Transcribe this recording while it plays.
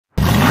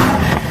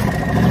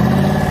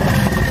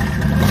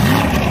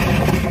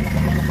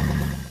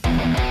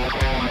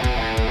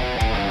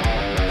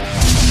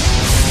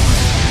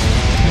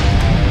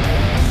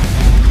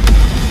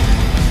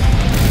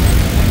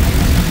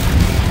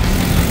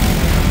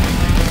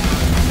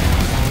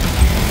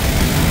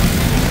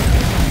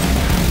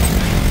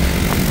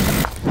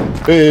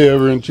Hey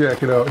everyone,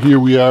 check it out. Here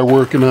we are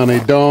working on a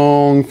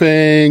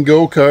Dongfang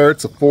go-kart.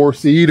 It's a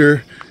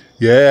 4-seater.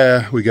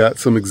 Yeah, we got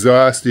some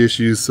exhaust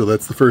issues, so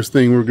that's the first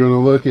thing we're going to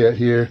look at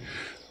here.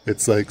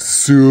 It's like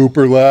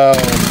super loud.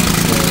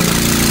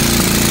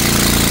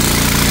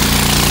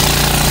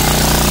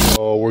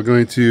 So we're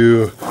going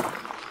to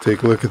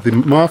take a look at the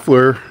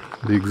muffler,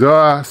 the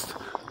exhaust,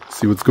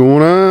 see what's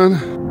going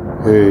on.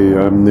 Hey,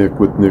 I'm Nick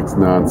with Nick's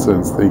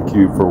Nonsense. Thank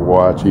you for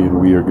watching.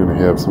 We are going to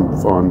have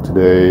some fun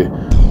today.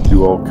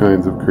 Do all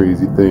kinds of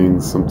crazy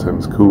things,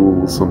 sometimes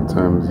cool,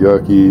 sometimes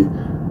yucky.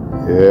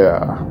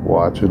 Yeah,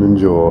 watch and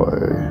enjoy.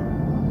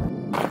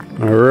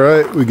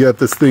 Alright, we got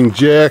this thing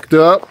jacked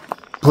up,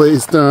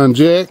 placed on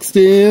jack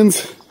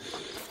stands.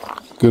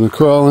 Gonna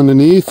crawl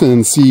underneath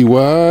and see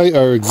why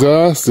our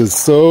exhaust is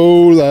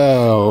so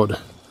loud.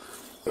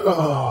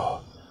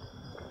 Oh.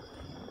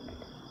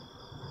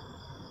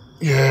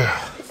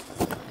 Yeah.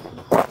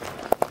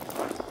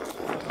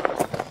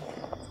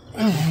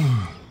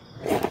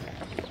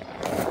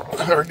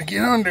 Hard to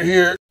get under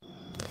here.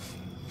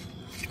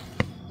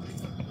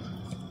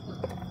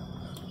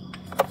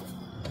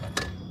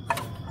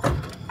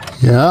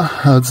 Yeah,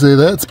 I'd say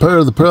that's part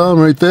of the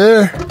problem right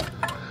there.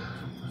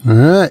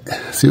 Alright,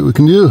 see what we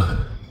can do.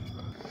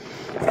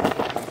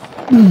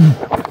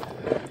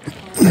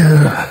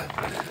 Yeah,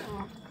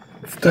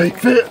 it's a tight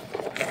fit.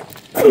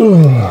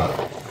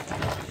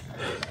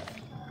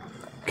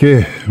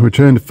 Okay, we're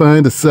trying to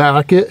find a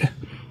socket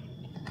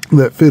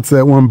that fits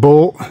that one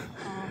bolt.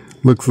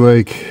 Looks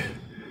like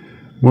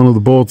one of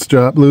the bolts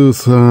dropped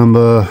loose on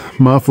the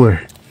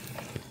muffler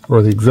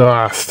or the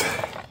exhaust.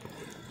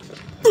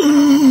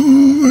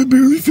 Oh, I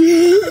barely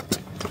fit.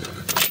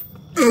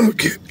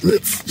 Okay,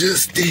 let's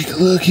just take a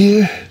look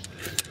here.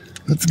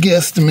 Let's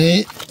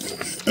guesstimate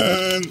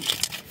on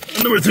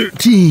number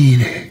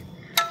 13.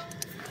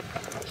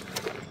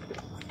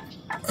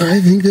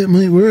 I think that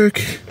might work.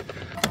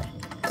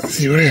 Let's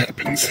see what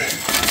happens.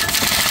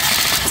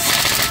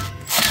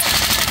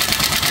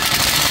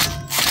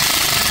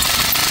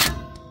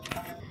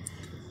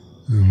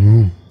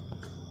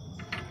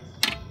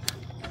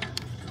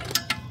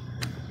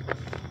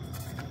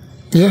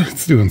 Yeah,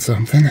 it's doing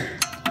something.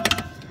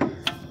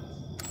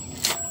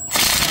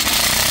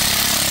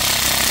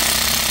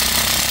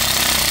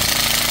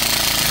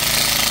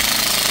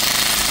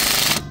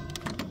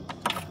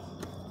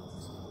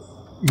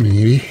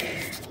 Maybe.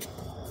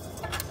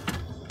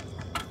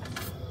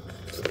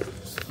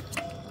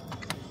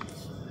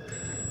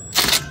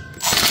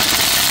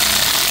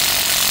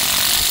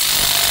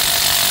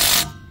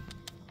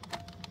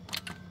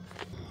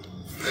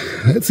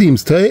 That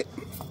seems tight.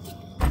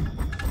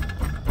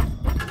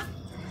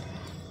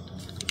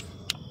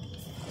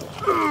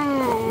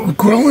 Oh,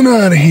 crawling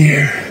out of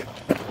here.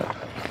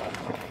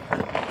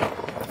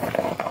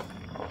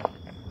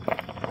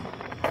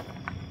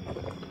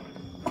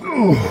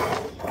 Oh.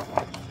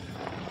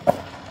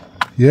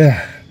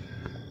 Yeah.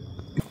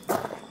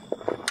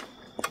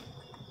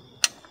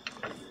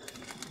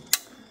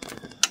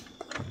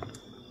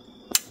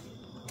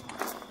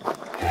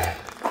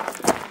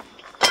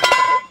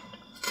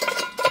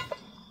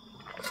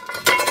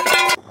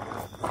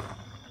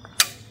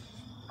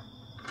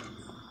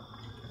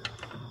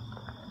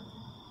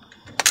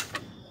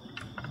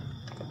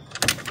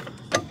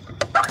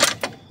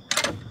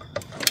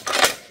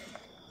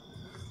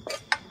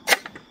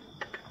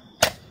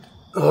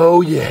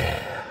 Oh yeah.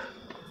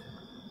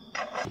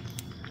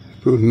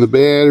 Putting the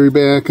battery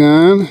back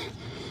on.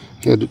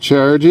 Had to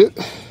charge it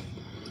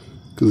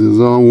because it was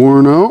all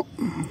worn out.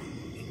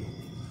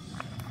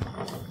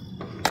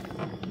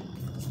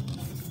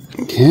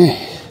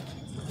 Okay.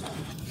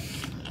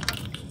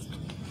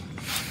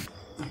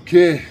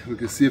 Okay, we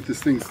can see if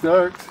this thing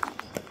starts.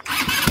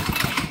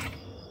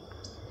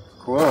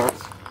 Close.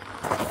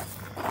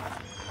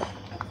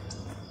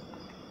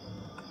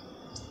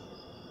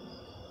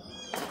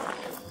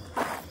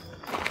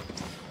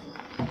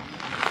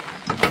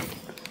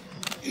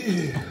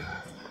 Yeah.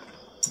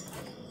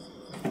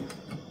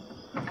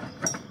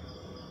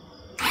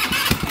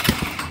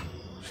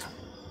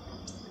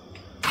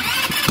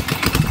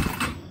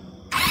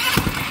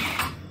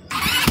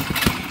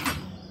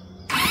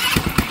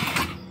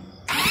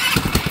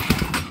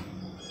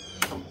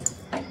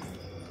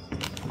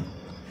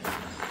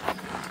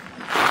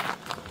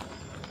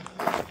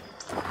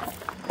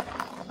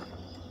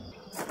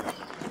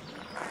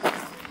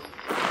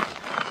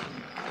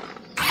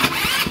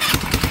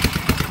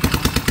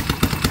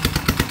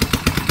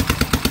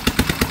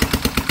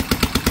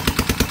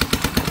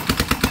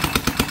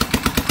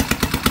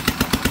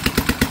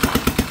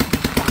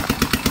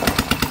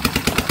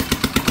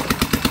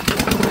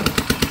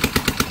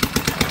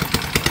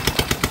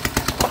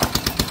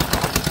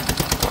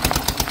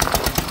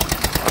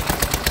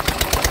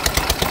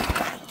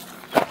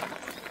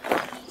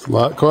 It's a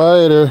lot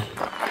quieter.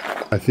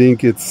 I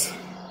think it's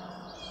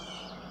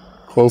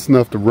close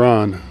enough to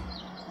run.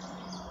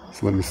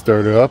 So let me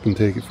start it up and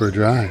take it for a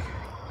drive.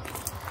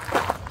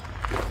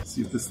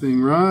 See if this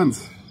thing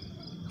runs.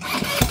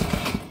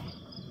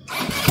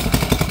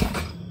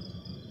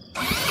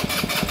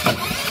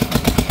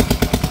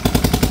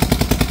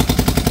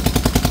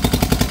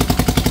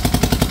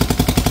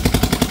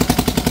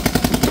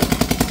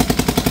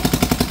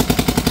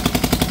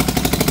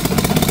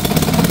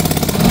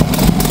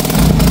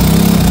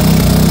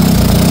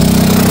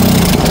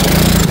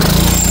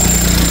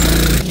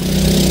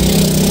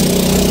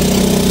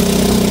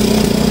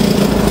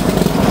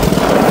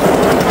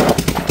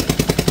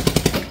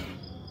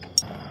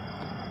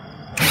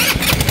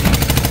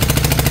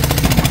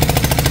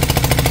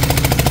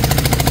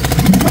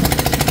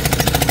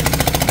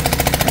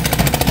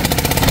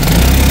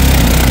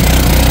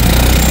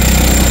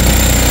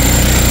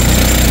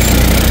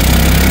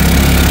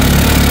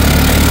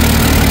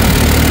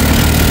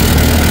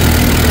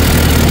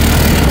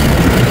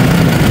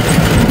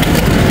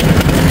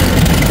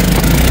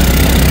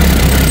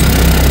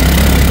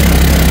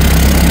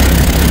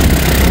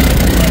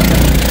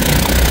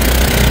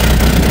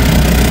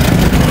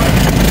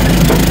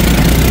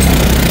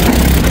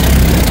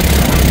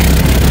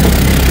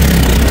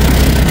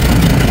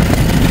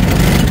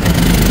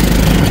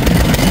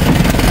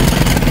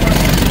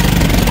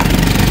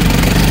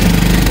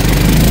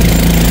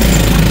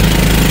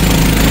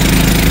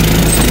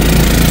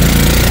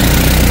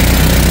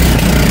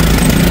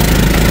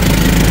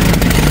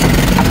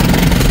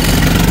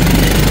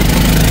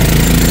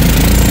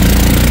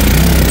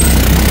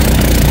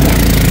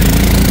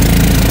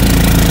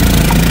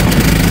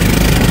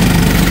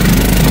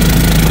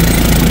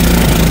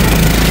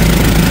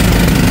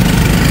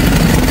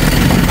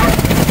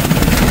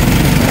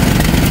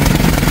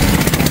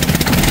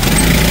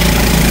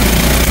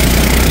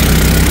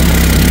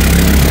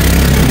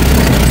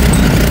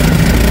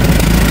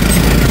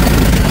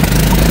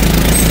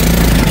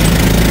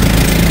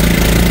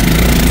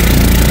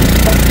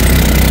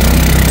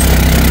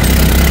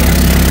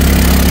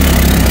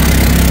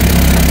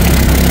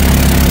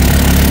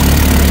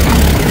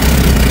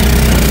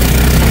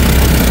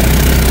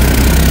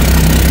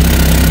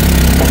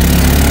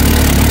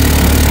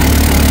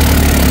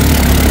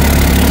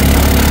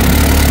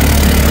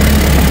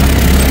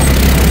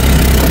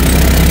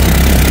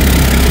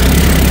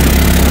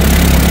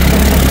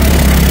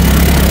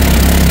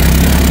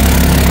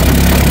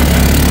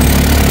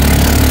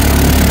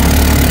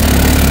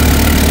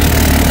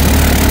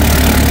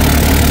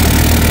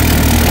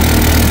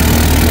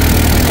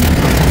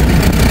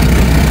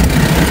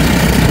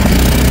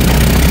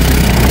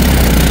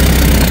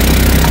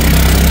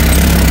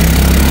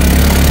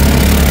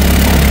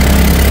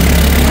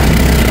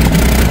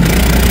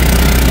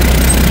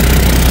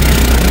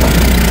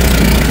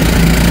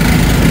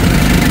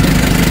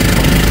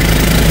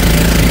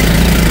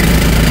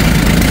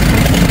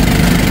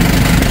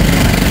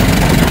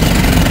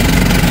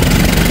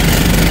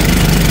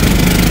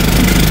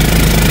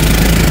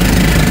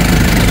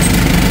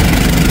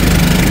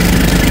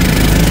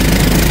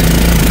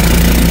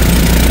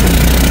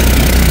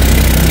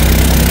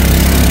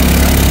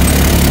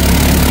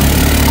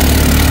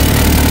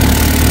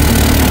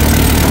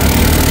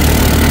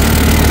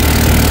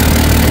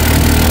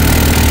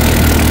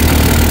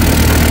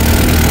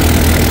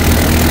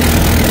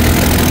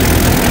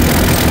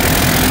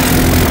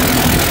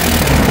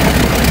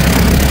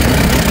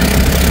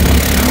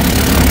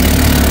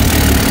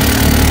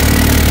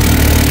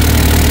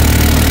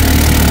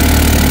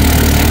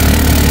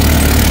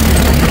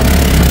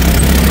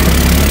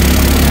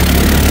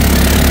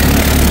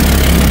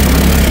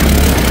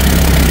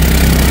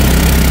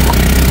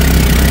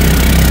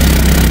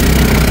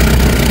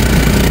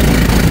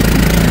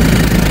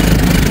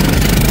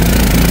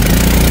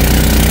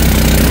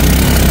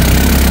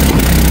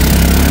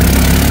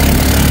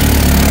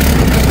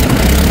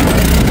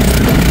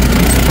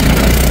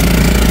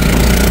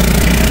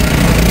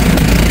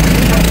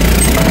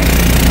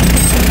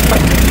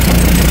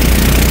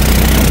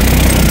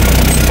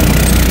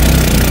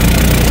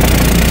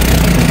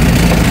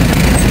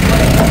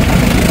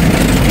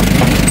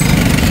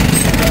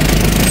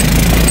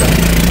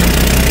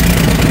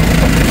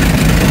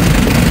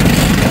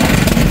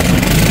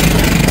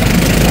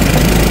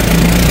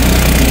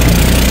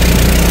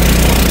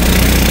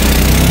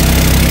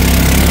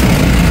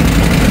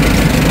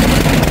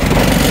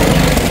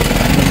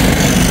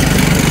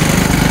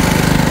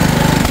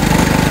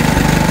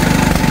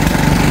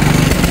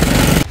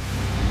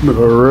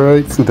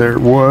 Alright, so there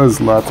it was.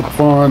 Lots of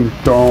fun.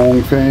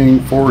 Dongfang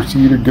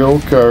 4-seater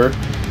go-kart.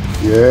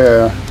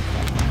 Yeah.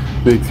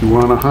 Makes you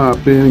want to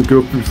hop in and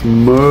go through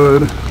some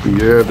mud. But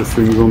yeah, this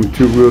thing's only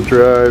 2-wheel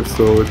drive,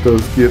 so it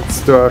does get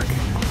stuck.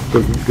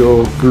 Doesn't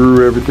go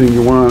through everything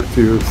you want it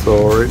to.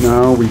 So right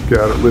now we've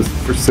got it listed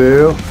for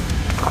sale.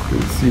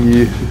 Let's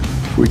see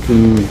if we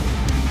can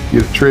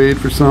get a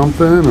trade for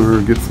something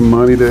or get some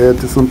money to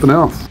add to something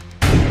else.